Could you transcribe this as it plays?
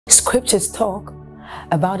Scriptures talk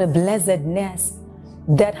about a blessedness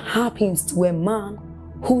that happens to a man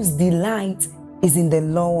whose delight is in the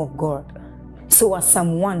law of God. So as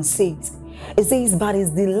Psalm 1 says, it says, but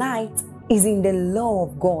his delight is in the law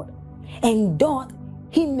of God, and doth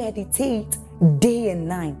he meditate day and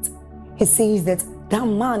night. He says that that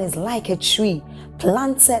man is like a tree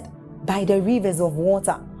planted by the rivers of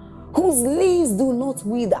water, whose leaves do not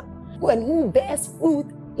wither, and who bears fruit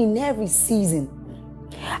in every season.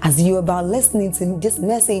 As you're about listening to this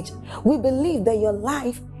message, we believe that your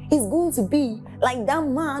life is going to be like that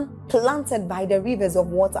man planted by the rivers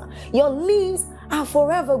of water. Your leaves are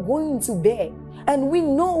forever going to bear. And we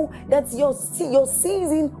know that your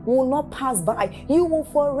season will not pass by. You will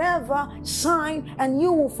forever shine and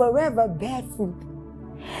you will forever bear fruit.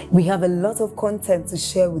 We have a lot of content to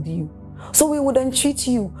share with you. So we would entreat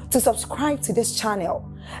you to subscribe to this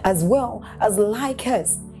channel, as well as like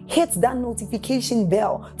us. Hit that notification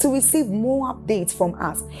bell to receive more updates from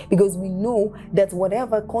us, because we know that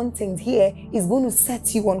whatever content here is going to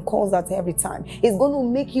set you on course at every time. It's going to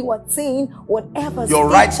make you attain whatever. You're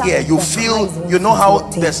right here. You feel, you know how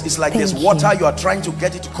it's like there's water. You are trying to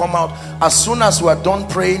get it to come out. As soon as we are done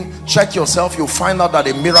praying, check yourself. You'll find out that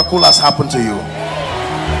a miracle has happened to you.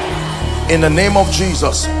 In the name of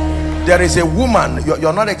Jesus. There is a woman.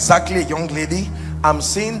 You're not exactly a young lady. I'm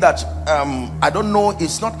saying that I don't know,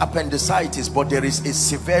 it's not appendicitis, but there is a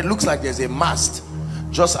severe, looks like there's a mass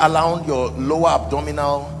just around your lower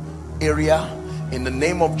abdominal area. In the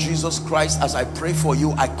name of Jesus Christ, as I pray for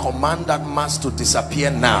you, I command that mass to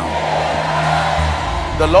disappear now.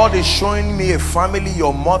 The Lord is showing me a family.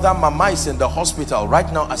 Your mother, Mama, is in the hospital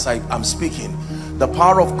right now as I'm speaking. The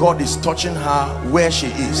power of God is touching her where she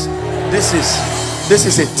is. This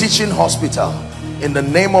is a teaching hospital. In the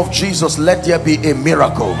name of Jesus, let there be a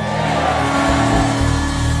miracle.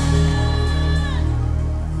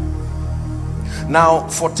 Now,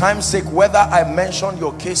 for time's sake, whether I mention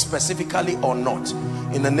your case specifically or not,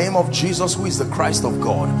 in the name of Jesus, who is the Christ of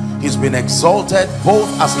God, he's been exalted both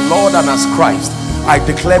as Lord and as Christ. I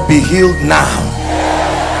declare, be healed now.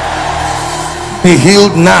 Be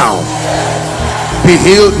healed now. Be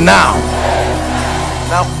healed now.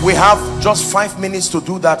 Now we have just 5 minutes to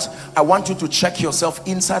do that. I want you to check yourself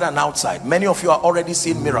inside and outside. Many of you are already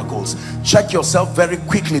seeing miracles. Check yourself very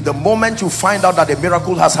quickly. The moment you find out that a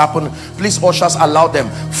miracle has happened, please, ushers, allow them.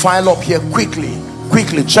 File up here quickly.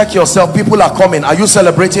 Quickly check yourself. People are coming. Are you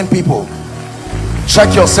celebrating people?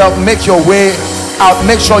 Check yourself. Make your way out.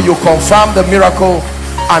 Make sure you confirm the miracle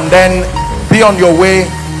and then be on your way.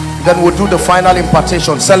 Then we'll do the final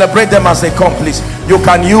impartation. Celebrate them as they come, please. You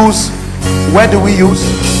can use, where do we use?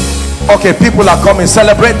 Okay, people are coming.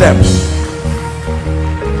 Celebrate them.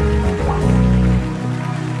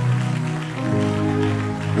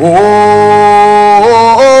 Oh,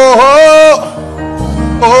 oh, oh,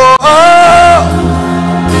 oh, oh,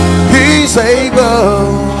 he's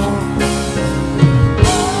able.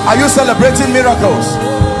 Are you celebrating miracles?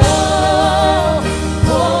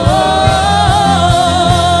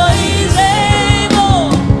 He's able.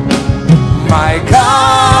 My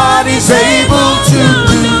God is able to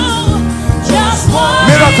do.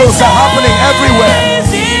 Miracles are happening everywhere.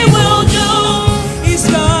 He will do. He's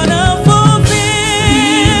gonna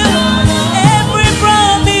fulfill every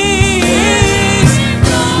promise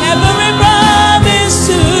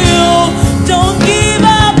to you. Don't give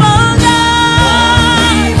up on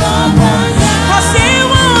God, 'cause he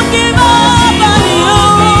won't give up on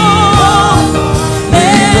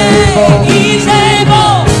you. He's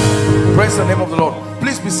able. Praise the name of the Lord.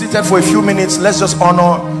 Please be seated for a few minutes. Let's just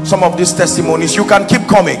honor some of these testimonies. You can keep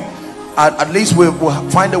coming. At least we'll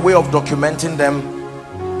find a way of documenting them.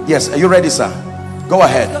 Yes, are you ready, sir? Go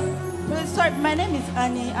ahead. Sorry, my name is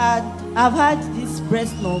Annie, and I've had this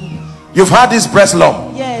breast lump. You've had this breast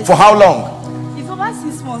lump? Yes. For how long? It's over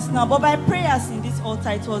 6 months now, but by prayers in this altar,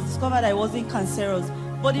 it was discovered that it wasn't cancerous.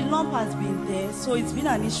 But the lump has been there, so it's been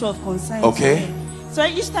an issue of concern. Okay. So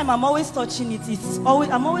each time I'm always touching it,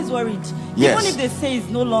 I'm always worried. Yes. Even if they say it's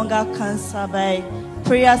no longer cancer, by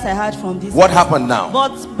prayers I had from this. What happened now?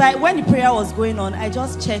 But when the prayer was going on, I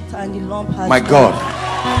just checked and the lump had. My God.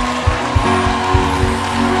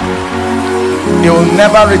 It will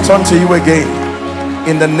never return to you again.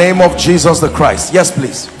 In the name of Jesus the Christ. Yes,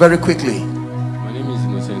 please. Very quickly. My name is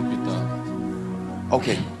Innocent Peter.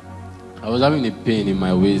 Okay. I was having a pain in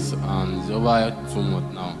my waist and it's over 2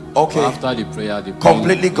 months now. Okay. But after the prayer, the pain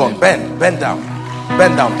Completely gone. left. Bend down.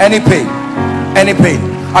 Bend down. Any pain? Any pain?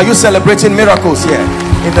 Are you celebrating miracles here?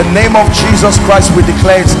 In the name of Jesus Christ, we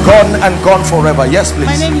declare it's gone and gone forever. Yes, please.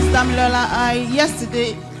 My name is Damilola.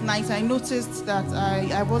 Yesterday night I noticed that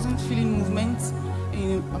I wasn't feeling movement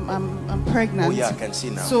I'm pregnant. Oh yeah, I can see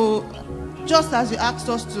now. So, just as you asked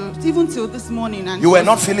us to, even till this morning, and you were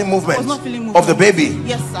not feeling movement, I was not feeling movement of the baby.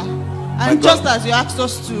 Yes, sir. And just as you asked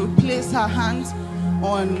us to place her hands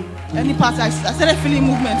on any part, I started feeling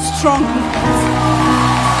movement, strong movement.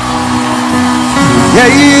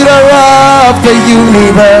 Creator of the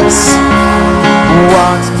universe,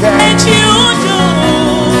 what can't you do?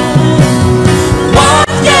 What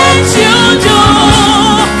can't you do,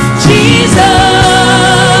 Jesus?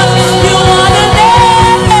 You are the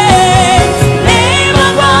name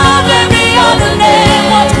above every other name.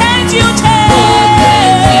 What can't you change?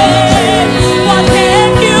 What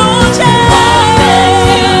can't you change,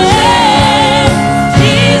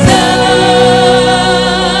 Jesus?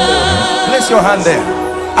 Place your hand there.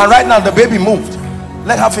 And right now the baby moved.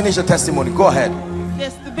 Let her finish the testimony. Go ahead.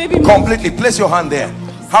 Yes, the baby moved. Completely. Place your hand there.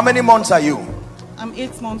 How many months are you? I'm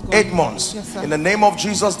 8 months old. 8 months. Yes, sir. In the name of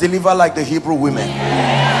Jesus, deliver like the Hebrew women.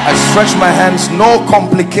 I stretch my hands, no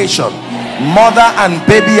complication. Mother and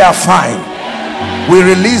baby are fine. We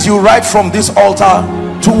release you right from this altar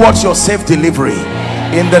towards your safe delivery.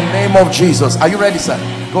 In the name of Jesus. Are you ready, sir?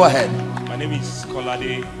 Go ahead. My name is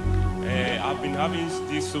Kolade. I've been having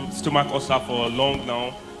this stomach ulcer for long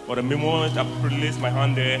now. But the moment I placed my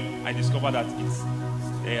hand there, I discovered that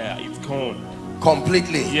it's gone.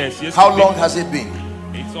 Completely? Yes. How long has it been?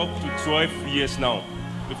 It's up to 12 years now,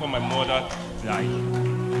 before my mother died.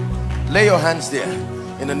 Lay your hands there.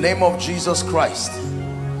 In the name of Jesus Christ.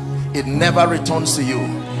 It never returns to you.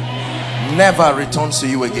 Never returns to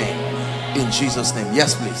you again. In Jesus' name.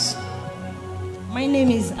 Yes, please. My name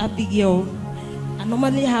is Abigail. I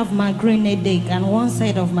normally have migraine headache, and one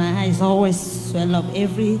side of my eyes always swell up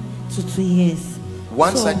every 2 to 2 years.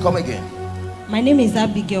 One side, come again. My name is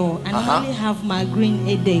Abigail. I normally have migraine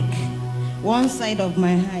headache. One side of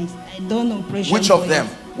my eyes. I don't know pressure. Which of them?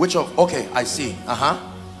 Which of? Okay, I see.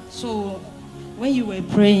 So when you were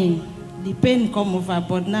praying, the pain come over,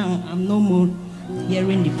 but now I'm no more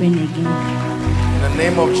hearing the pain again. In the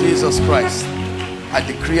name of Jesus Christ, I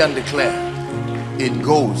decree and declare it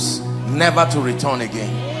goes, never to return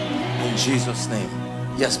again. In Jesus' name.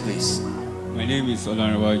 Yes, please. My name is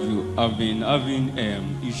Olanrewaju. I've been having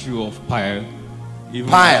issue of pile.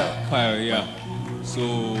 Pile, yeah.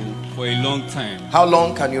 So for a long time. How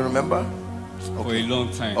long can you remember? For a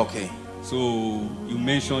long time. Okay. So you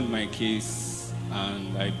mentioned my case,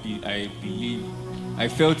 and I believe I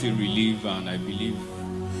felt a relief, and I believe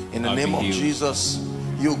in the name of Jesus,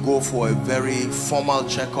 you go for a very formal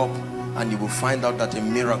checkup, and you will find out that a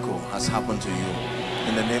miracle has happened to you.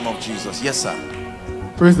 In the name of Jesus. Yes, sir.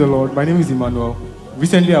 Praise the Lord. My name is Emmanuel.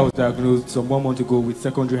 Recently, I was diagnosed some 1 month ago with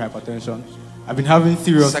secondary hypertension. I've been having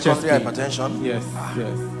serious chest pain. Secondary hypertension? Yes.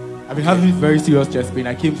 I've been having very serious chest pain.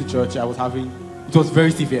 I came to church. It was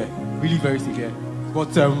very severe, really very severe. But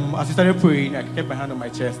as I started praying, I kept my hand on my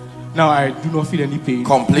chest. Now I do not feel any pain.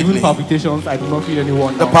 Completely. Even palpitations, I do not feel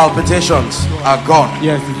anyone. The palpitations are gone.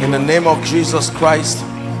 Yes. In the name of Jesus Christ,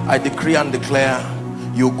 I decree and declare,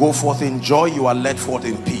 you go forth in joy, you are led forth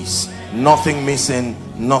in peace. Nothing missing,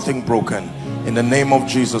 nothing broken. In the name of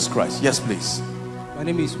Jesus Christ. Yes, please. My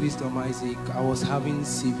name is Wisdom Isaac. I was having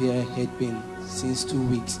severe head pain since 2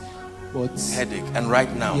 weeks. But headache, and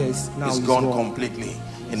right now, yes, now it's gone completely.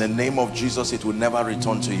 In the name of Jesus, it will never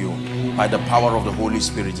return to you by the power of the Holy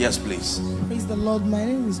Spirit. Yes, please. Praise the Lord. My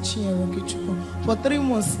name is Chinyere. For 3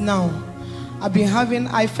 months now,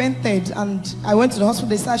 I fainted, and I went to the hospital.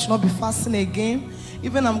 They said I should not be fasting again.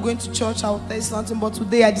 Even I'm going to church, I'll test something. But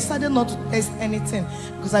today I decided not to test anything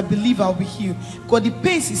because I believe I'll be healed. Because the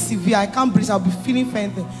pain is severe. I can't breathe. I'll be feeling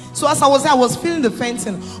fainting. So as I was there, I was feeling the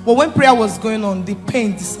fainting. But when prayer was going on, the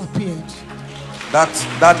pain disappeared.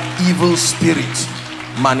 That evil spirit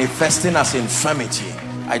manifesting as infirmity,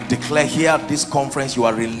 I declare here at this conference, you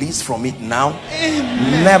are released from it now.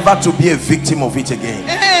 Amen. Never to be a victim of it again.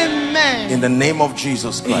 Amen. In the name of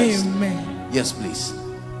Jesus Christ. Amen. Yes, please.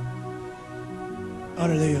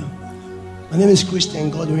 Hallelujah. My name is Christian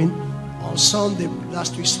Godwin. On Sunday,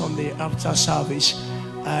 last week Sunday, after service,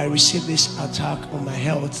 I received this attack on my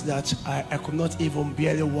health that I could not even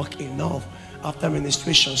barely walk enough after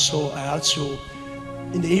ministration. So I had to,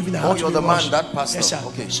 in the evening, I had to you're the rush. man, that pastor. Yes, sir.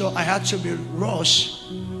 Okay. So I had to be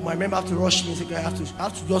rushed. My member had to rush me. I have to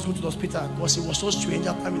just go to the hospital because it was so strange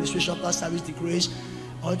after administration, after service, the grace.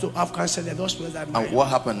 I went to have cancer. And what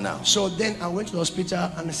happened now? So then I went to the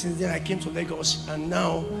hospital, and since then I came to Lagos, and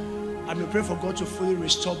now I've been praying for God to fully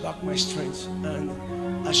restore back my strength. And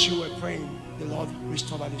as you were praying, the Lord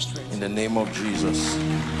restored my strength. In the name of Jesus.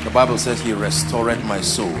 The Bible says He restored my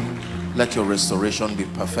soul. Let your restoration be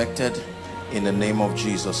perfected in the name of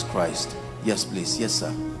Jesus Christ. Yes, please. Yes,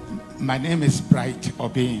 sir. My name is Bright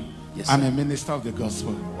Obin. Yes, I'm sir. a minister of the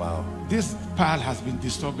gospel. Wow. This pile has been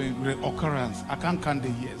disturbing reoccurrence. I can't count the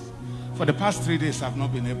years. For the past 3 days, I've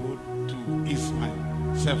not been able to ease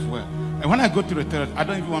myself well. And when I go to the toilet, I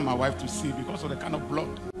don't even want my wife to see because of the kind of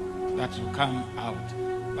blood that will come out.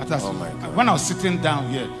 But when I was sitting down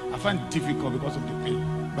here, I find it difficult because of the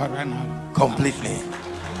pain. But right now, completely.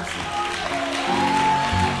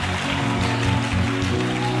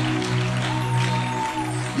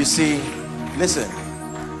 You see, listen,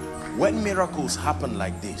 when miracles happen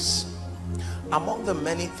like this, among the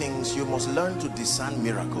many things, you must learn to discern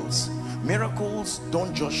miracles. Miracles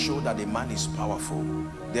don't just show that a man is powerful.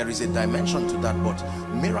 There is a dimension to that, but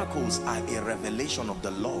miracles are a revelation of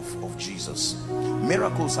the love of Jesus.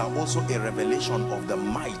 Miracles are also a revelation of the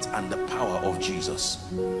might and the power of Jesus.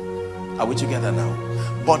 Are we together now?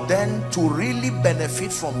 But then to really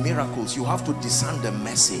benefit from miracles, you have to discern the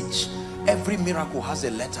message. Every miracle has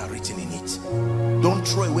a letter written in it. Don't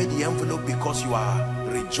throw away the envelope because you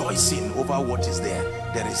are rejoicing over what is there.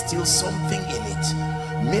 There is still something in it.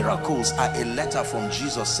 Miracles are a letter from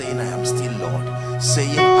Jesus saying, I am still Lord,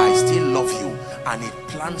 saying, I still love you, and it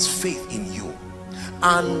plants faith in you.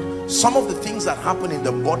 And some of the things that happen in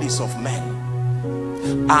the bodies of men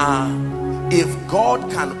are, if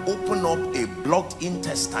God can open up a blocked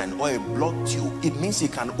intestine or a blocked tube, it means he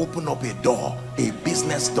can open up a door, a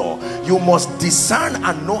business door. You must discern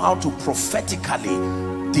and know how to prophetically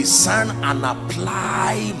discern and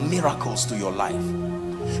apply miracles to your life.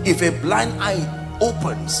 If a blind eye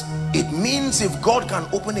opens, it means if God can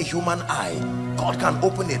open a human eye, God can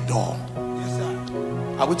open a door. Yes, sir.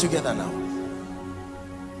 Are we together now?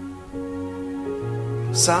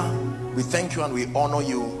 Sir, we thank you and we honor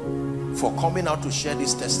you for coming out to share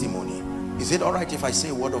this testimony. Is it all right if I say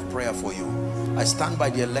a word of prayer for you? I stand by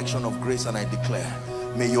the election of grace and I declare,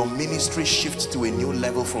 may your ministry shift to a new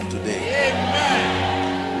level from today.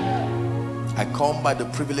 Amen. I come by the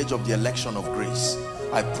privilege of the election of grace.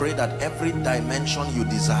 I pray that every dimension you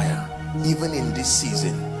desire, even in this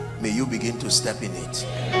season, may you begin to step in it.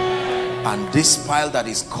 And this pile that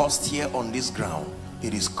is cursed here on this ground,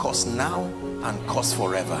 it is cursed now and cursed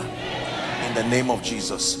forever. In the name of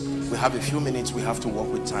Jesus. We have a few minutes, we have to work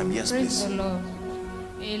with time. Yes, Praise please. the Lord.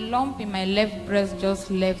 A lump in my left breast just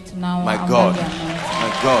left now. My God. My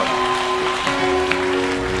God.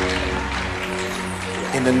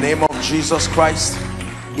 In the name of Jesus Christ,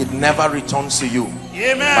 it never returns to you.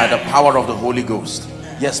 Amen. By the power of the Holy Ghost.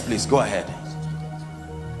 Yes, please, go ahead.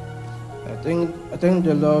 I thank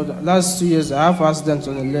the Lord. Last 2 years, I have accidents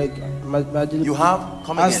on the leg. You have?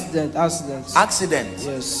 Come accident, again. Accident?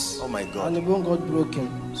 Yes. Oh my God. And the bone got broken.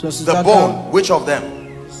 So the bone, which of them?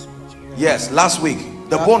 Yes, last week.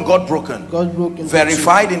 The bone got broken.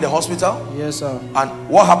 Verified in the hospital? Yes, sir. And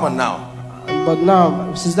what happened now? But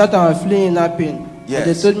now, since that time, I'm feeling in that pain. Yes.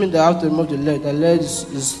 They told me that I have to remove the leg. The leg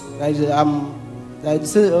is like they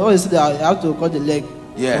said I have to cut the leg.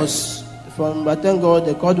 Yes. But thank God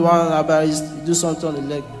they called one about to do something on the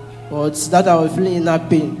leg. But that I was feeling in that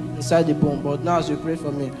pain inside the bone. But now as you pray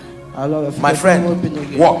for me, I love my friend,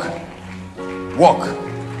 walk. Walk.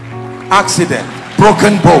 Accident.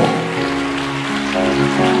 Broken bone.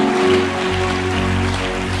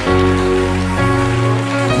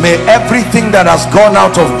 May everything that has gone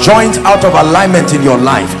out of joint, out of alignment in your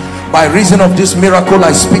life, by reason of this miracle,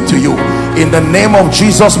 I speak to you. In the name of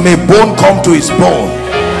Jesus, may bone come to his bone.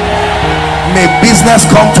 May business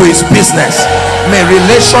come to his business. May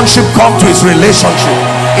relationship come to his relationship.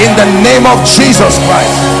 In the name of Jesus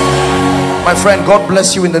Christ. My friend, God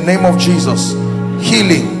bless you in the name of Jesus.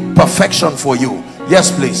 Healing, perfection for you.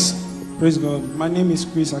 Yes, please. Praise God. My name is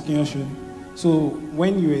Chris Akinyosho. So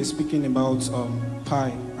when you were speaking about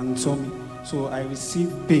pie and tummy, so I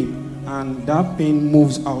received pain, and that pain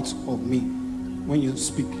moves out of me when you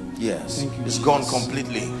speak. Yes. Thank you. It's gone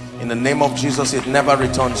completely. In the name of Jesus, it never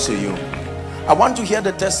returns to you. I want to hear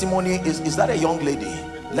the testimony. Is that a young lady?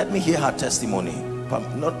 Let me hear her testimony.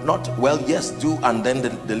 Not well, yes, do, and then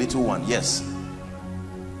the little one. Yes.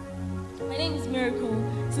 My name is Miracle.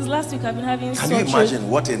 Since last week I've been having Can you imagine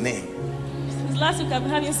what a name? Since last week I've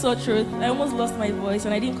been having sore throat. I almost lost my voice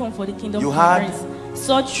and I didn't come for the kingdom conference.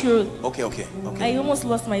 Sore throat. Okay. I almost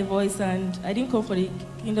lost my voice and I didn't come for the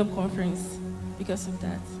kingdom conference because of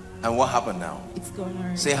that. And what happened now? It's gone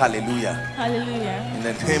already. Say hallelujah. Hallelujah. In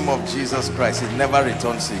the name of Jesus Christ, it never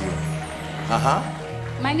returns to you.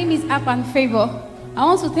 My name is Apan Favor. I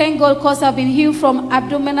want to thank God because I've been healed from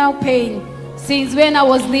abdominal pain. Since when I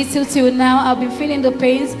was little till now, I've been feeling the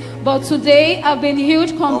pains. But today, I've been healed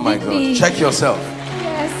completely. Oh my God. Check yourself.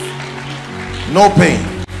 Yes. No pain.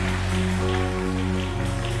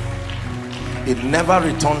 it never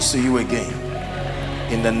returns to you again.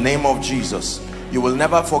 In the name of Jesus, you will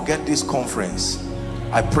never forget this conference.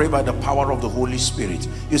 I pray by the power of the Holy Spirit.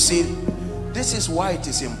 You see, this is why it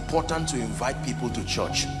is important to invite people to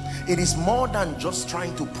church. It is more than just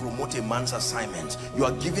trying to promote a man's assignment. You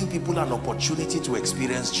are giving people an opportunity to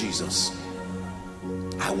experience Jesus.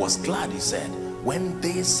 I was glad, he said, when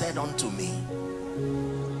they said unto me.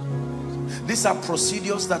 These are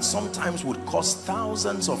procedures that sometimes would cost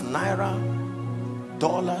thousands of naira,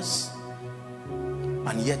 dollars,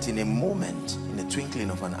 and yet in a moment, in a twinkling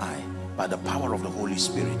of an eye, by the power of the Holy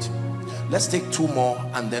Spirit. Let's take two more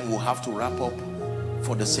and then we'll have to wrap up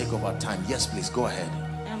for the sake of our time. Yes, please, go ahead.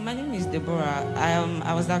 My name is Deborah.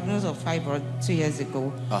 I was diagnosed with fibroid 2 years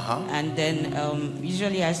ago. And then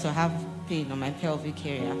usually I used to have pain on my pelvic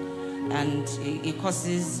area. And it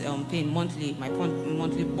causes pain monthly,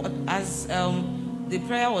 monthly. But as the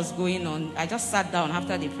prayer was going on, I just sat down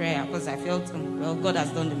after the prayer because I felt, well, God has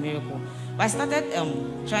done the miracle. But I started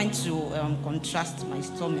trying to contrast my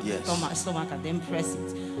stomach and then press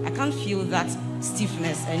it. I can't feel that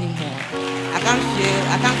stiffness anymore. I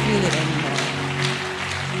can't feel it anymore.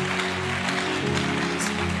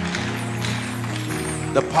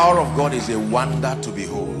 The power of God is a wonder to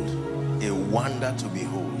behold. A wonder to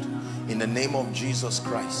behold. In the name of Jesus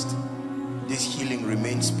Christ, this healing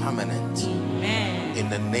remains permanent. Amen. In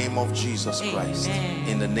the name of Jesus Christ. Amen.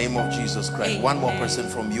 In the name of Jesus Christ. Amen. One more person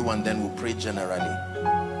from you and then we'll pray generally.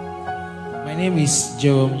 My name is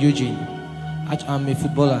Jerome Eugene. I'm a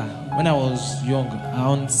footballer. When I was young,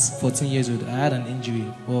 around 14 years old, I had an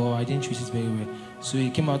injury, but I didn't treat it very well. So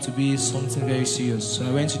it came out to be something very serious. So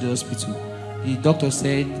I went to the hospital. The doctor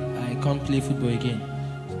said I can't play football again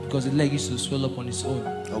because the leg used to swell up on its own.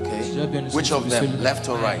 Okay. Which of them, left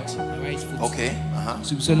or right? Right foot. Okay.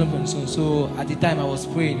 So it swelled up on its own. So at the time I was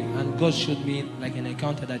praying and God showed me like an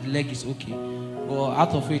encounter that the leg is okay. But out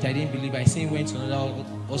of it, I didn't believe. I still went to another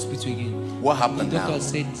hospital again. What happened The doctor now?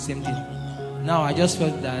 said the same thing. Now I just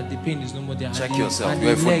felt that the pain is no more there. Check and yourself. and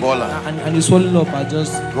You're a the leg- footballer. And the swelling up, I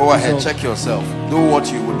just... Go ahead, check yourself. Do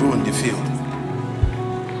what you would do in the field.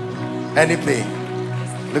 Any pain?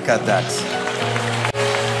 Look at that.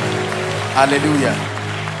 Hallelujah.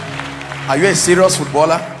 Are you a serious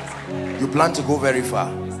footballer? You plan to go very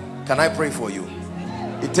far. Can I pray for you?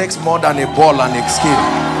 It takes more than a ball and a skill.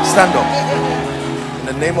 Stand up. In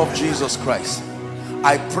the name of Jesus Christ.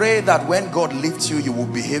 I pray that when God lifts you, you will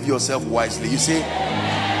behave yourself wisely. You see,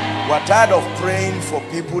 we're tired of praying for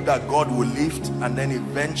people that God will lift, and then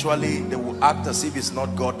eventually they will act as if it's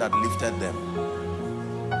not God that lifted them.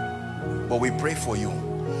 But we pray for you.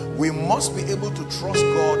 We must be able to trust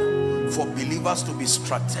God for believers to be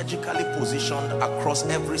strategically positioned across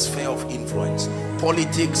every sphere of influence.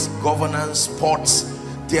 Politics, governance, sports.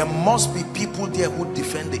 There must be people there who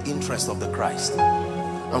defend the interest of the Christ.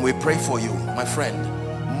 And we pray for you, my friend.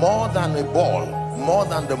 More than a ball, more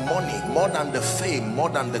than the money, more than the fame, more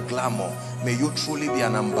than the glamour, may you truly be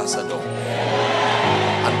an ambassador.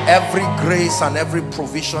 And every grace and every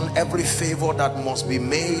provision, every favor that must be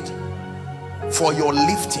made for your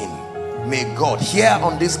lifting, may God, here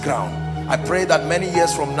on this ground, I pray that many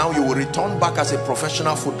years from now you will return back as a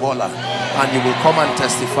professional footballer and you will come and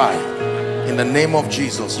testify in the name of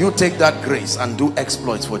Jesus. You take that grace and do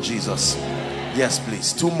exploits for Jesus. Yes,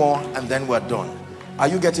 please. Two more and then we're done. Are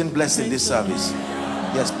you getting blessed in this service?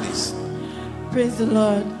 Yes, please. Praise the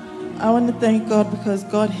Lord. I want to thank God because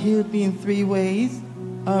God healed me in 3 ways.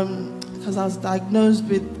 Because I was diagnosed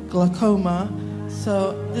with glaucoma.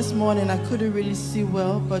 So this morning I couldn't really see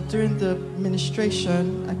well, but during the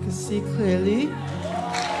ministration I could see clearly.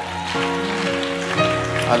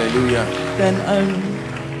 Hallelujah. Then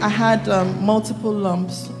I had multiple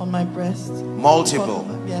lumps on my breast. Multiple?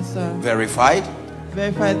 Yes, sir. Verified?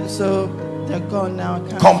 Verified, so they're gone now. I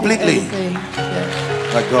can't Completely? feel anything.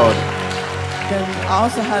 Yes. My God. Then I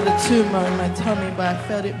also had a tumor in my tummy, but I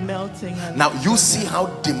felt it melting. And Now you see how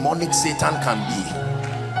demonic Satan can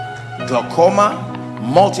be. Glaucoma,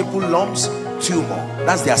 multiple lumps, tumor.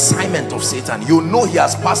 That's the assignment of Satan. You know he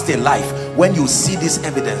has passed a life when you see these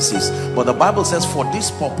evidences. But the Bible says for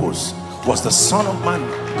this purpose was the Son of Man,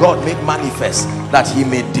 God made manifest, that he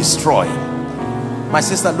may destroy. My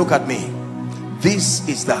sister, look at me. This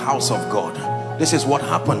is the house of God. This is what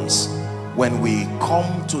happens when we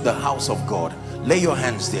come to the house of God. Lay your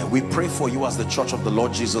hands there. We pray for you as the church of the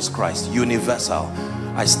Lord Jesus Christ, universal.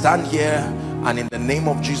 I stand here and in the name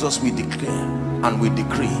of Jesus we declare and we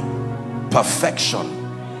decree perfection,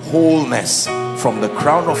 wholeness from the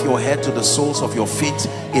crown of your head to the soles of your feet.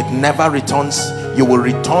 It never returns. You will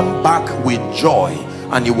return back with joy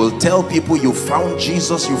and you will tell people you found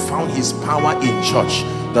Jesus, you found his power in church.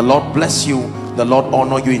 The Lord bless you the Lord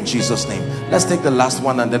honor you in Jesus' name. Let's take the last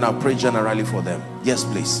one and then I'll pray generally for them. Yes,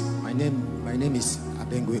 please. My name is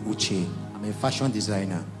Abengwe Uche. I'm a fashion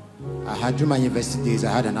designer. During my university days,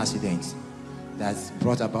 I had an accident that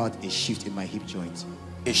brought about a shift in my hip joint.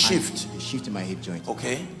 A shift? A shift in my hip joint.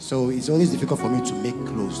 Okay. So it's always difficult for me to make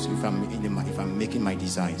clothes if I'm making my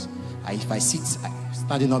designs. If I sit,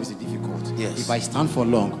 standing up is difficult. Yes. If I stand for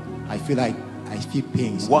long, I feel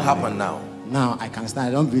pains. What happened now? Now I can stand.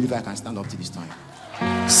 I don't believe I can stand up to this time.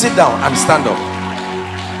 Sit down and stand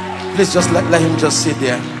up. Please just let him just sit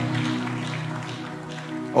there.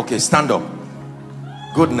 Okay, stand up.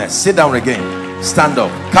 Goodness. Sit down again. Stand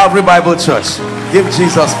up. Calvary Bible Church. Give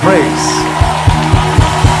Jesus praise.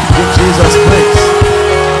 Give Jesus praise.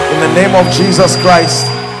 In the name of Jesus Christ,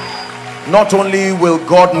 not only will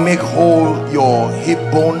God make whole your hip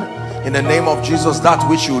bone, in the name of Jesus, that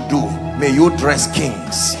which you do, may you dress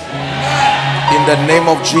kings. In the name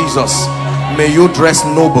of Jesus, may you dress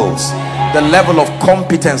nobles. The level of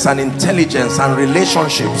competence and intelligence and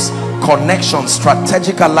relationships, connections,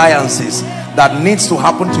 strategic alliances that needs to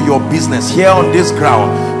happen to your business here on this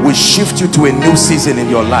ground will shift you to a new season in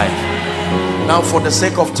your life. Now, for the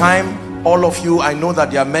sake of time, all of you, I know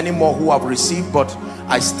that there are many more who have received, but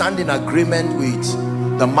I stand in agreement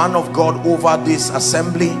with the man of God over this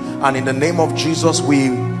assembly, and in the name of Jesus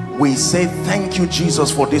we say thank you,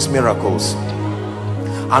 Jesus, for these miracles.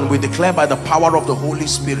 And we declare by the power of the Holy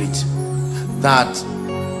Spirit that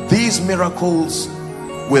these miracles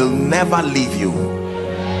will never leave you.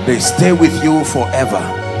 They stay with you forever.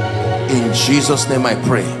 In Jesus' name I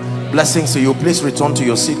pray. Blessings to you. Please return to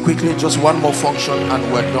your seat quickly. Just one more function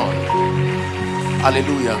and we're done.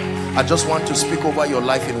 Hallelujah. I just want to speak over your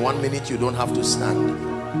life in 1 minute. You don't have to stand.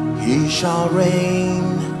 He shall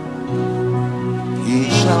reign. He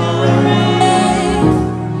shall reign.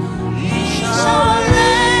 He shall reign.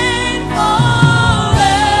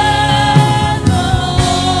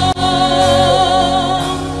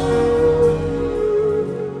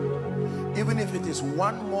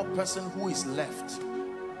 One more person who is left,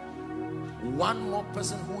 one more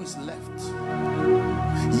person who is left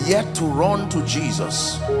yet to run to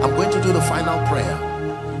Jesus. I'm going to do the final prayer,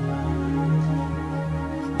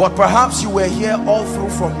 but perhaps you were here all through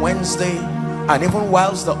from Wednesday, and even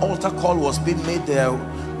whilst the altar call was being made, there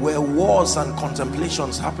were wars and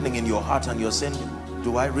contemplations happening in your heart, and you're saying,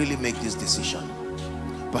 do I really make this decision?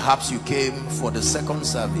 Perhaps you came for the second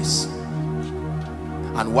service,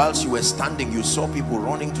 and whilst you were standing, you saw people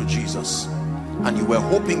running to Jesus, and you were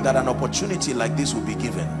hoping that an opportunity like this would be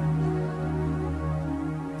given.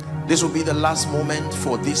 This will be the last moment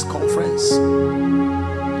for this conference,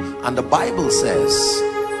 and the Bible says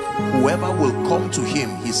whoever will come to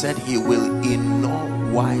him, he said, he will in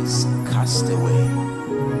no wise cast away.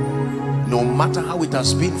 No matter how it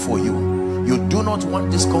has been for you, you do not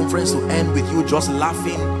want this conference to end with you just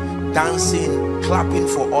laughing, dancing, clapping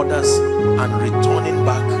for others and returning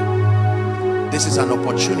back. This is an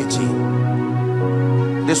opportunity.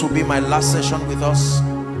 This will be my last session with us,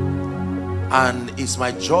 and it's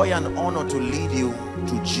my joy and honor to lead you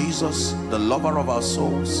to Jesus, the lover of our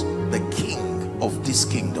souls, the King of this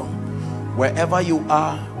kingdom. Wherever you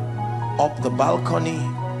are, up the balcony,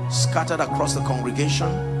 scattered across the congregation,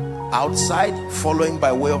 outside, following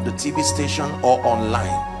by way of the TV station or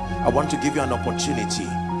online, I want to give you an opportunity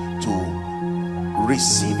to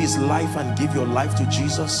receive his life and give your life to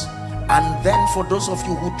Jesus. And then for those of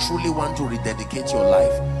you who truly want to rededicate your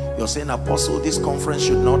life, you're saying, Apostle, this conference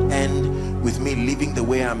should not end with me living the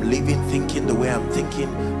way I'm living, thinking the way I'm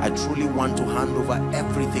thinking. I truly want to hand over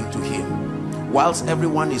everything to him. Whilst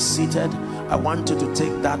everyone is seated, I want you to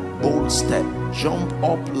take that bold step. Jump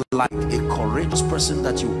up like a courageous person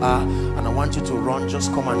that you are, and I want you to run.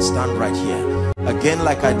 Just come and stand right here. Again,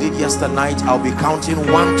 like I did yesterday night, I'll be counting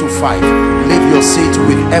 1 to 5. Leave your seat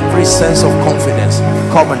with every sense of confidence.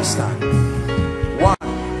 Come and stand. 1.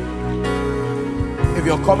 If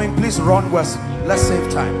you're coming, please run west. Let's save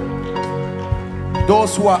time.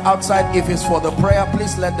 Those who are outside, if it's for the prayer,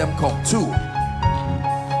 please let them come. 2.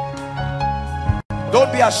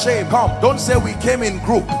 Don't be ashamed. Come. Don't say we came in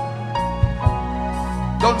group.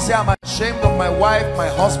 Don't say I'm ashamed of my wife, my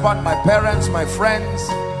husband, my parents, my friends,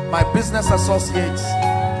 my business associates.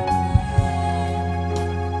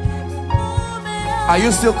 Are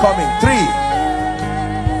you still coming? 3.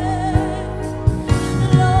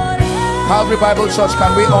 Calvary Bible Church,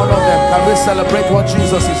 can we honor them? Can we celebrate what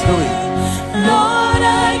Jesus is doing? Lord,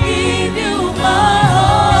 I give you my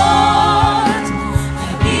heart. I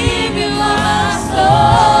give you my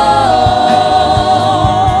soul.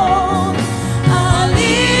 I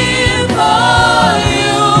live for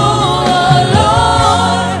you, oh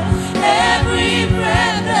Lord. Every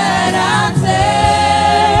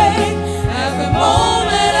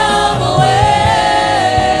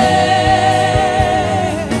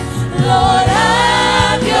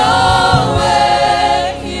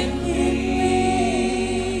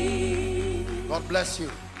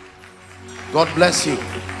God bless you.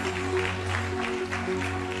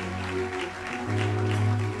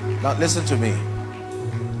 Now listen to me.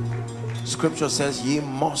 Scripture says ye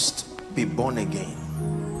must be born again.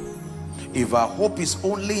 If our hope is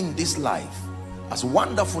only in this life, as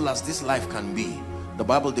wonderful as this life can be, the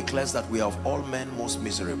Bible declares that we are of all men most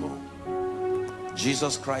miserable.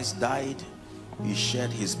 Jesus Christ died, he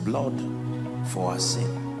shed his blood for our sin,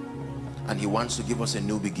 and he wants to give us a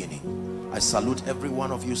new beginning. I salute every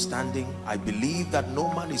one of you standing. I believe that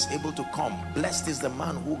no man is able to come. Blessed is the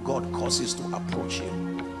man who God causes to approach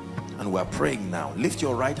him. And we're praying now. Lift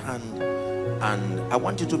your right hand, and I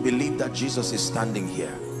want you to believe that Jesus is standing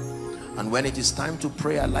here. And when it is time to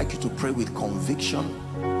pray, I'd like you to pray with conviction,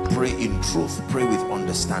 pray in truth, pray with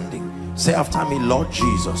understanding. Say after me, Lord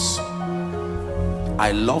Jesus,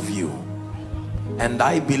 I love you and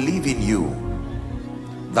I believe in you,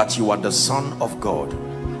 that you are the Son of God.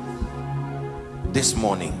 This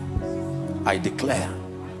morning I declare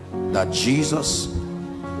that Jesus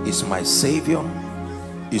is my Savior,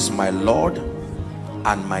 is my Lord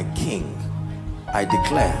and my King. I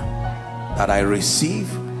declare that I receive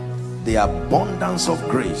the abundance of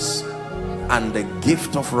grace and the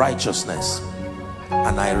gift of righteousness,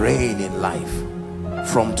 and I reign in life.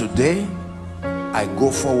 From today I go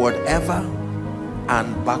forward ever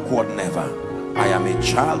and backward never. I am a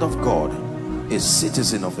child of God, a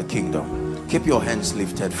citizen of the kingdom. Keep your hands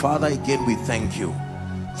lifted. Father, again we thank you.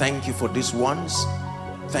 Thank you for these ones.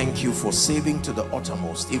 Thank you for saving to the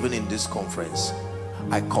uttermost, even in this conference.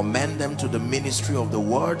 I commend them to the ministry of the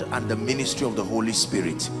word and the ministry of the Holy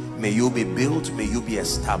Spirit. May you be built, may you be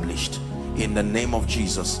established in the name of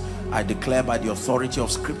Jesus. I declare by the authority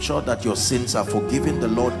of scripture that your sins are forgiven. The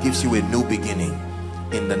Lord gives you a new beginning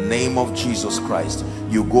in the name of Jesus Christ.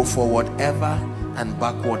 You go forward ever and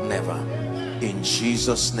backward never. In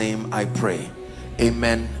Jesus' name I pray.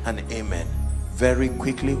 Amen and amen. Very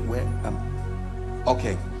quickly,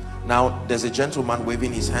 okay, now there's a gentleman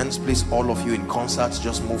waving his hands. Please, all of you in concert,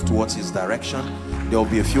 just move towards his direction. There will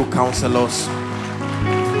be a few counselors.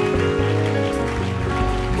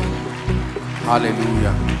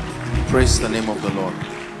 Hallelujah. Praise the name of the Lord.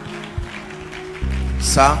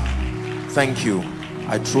 Sir, thank you.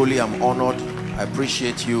 I truly am honored. I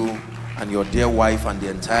appreciate you and your dear wife and the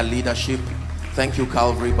entire leadership. Thank you,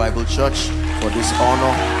 Calvary Bible Church, for this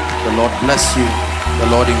honor. The Lord bless you.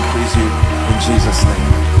 The Lord increase you in Jesus'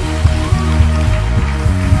 name.